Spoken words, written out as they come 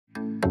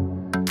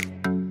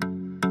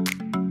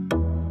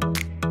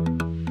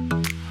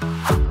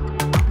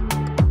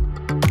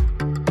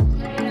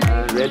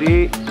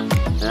Ready?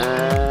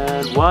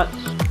 And 1,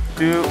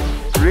 2,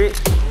 3.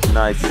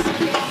 Nice.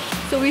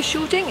 So we're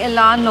shooting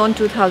Élan Lawn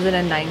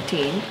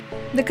 2019.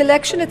 The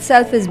collection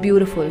itself is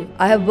beautiful.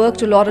 I have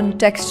worked a lot on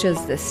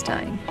textures this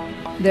time.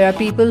 There are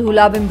people who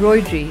love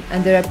embroidery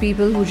and there are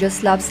people who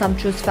just love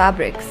sumptuous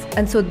fabrics.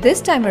 And so this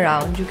time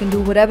around, you can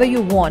do whatever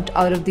you want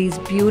out of these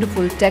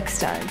beautiful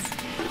textiles.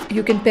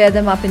 You can pair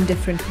them up in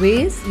different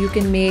ways. You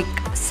can make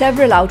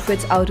several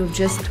outfits out of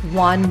just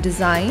one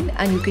design,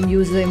 and you can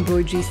use the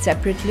embroidery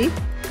separately.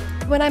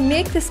 When I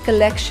make this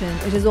collection,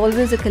 it is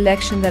always a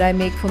collection that I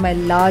make for my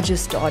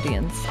largest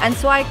audience. And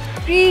so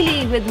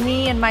with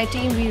me and my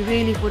team, we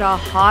really put our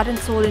heart and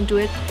soul into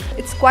it.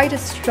 It's quite a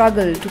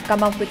struggle to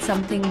come up with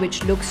something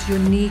which looks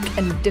unique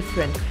and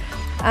different.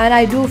 And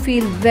I do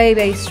feel very,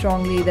 very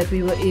strongly that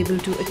we were able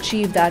to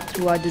achieve that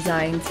through our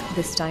designs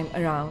this time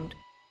around.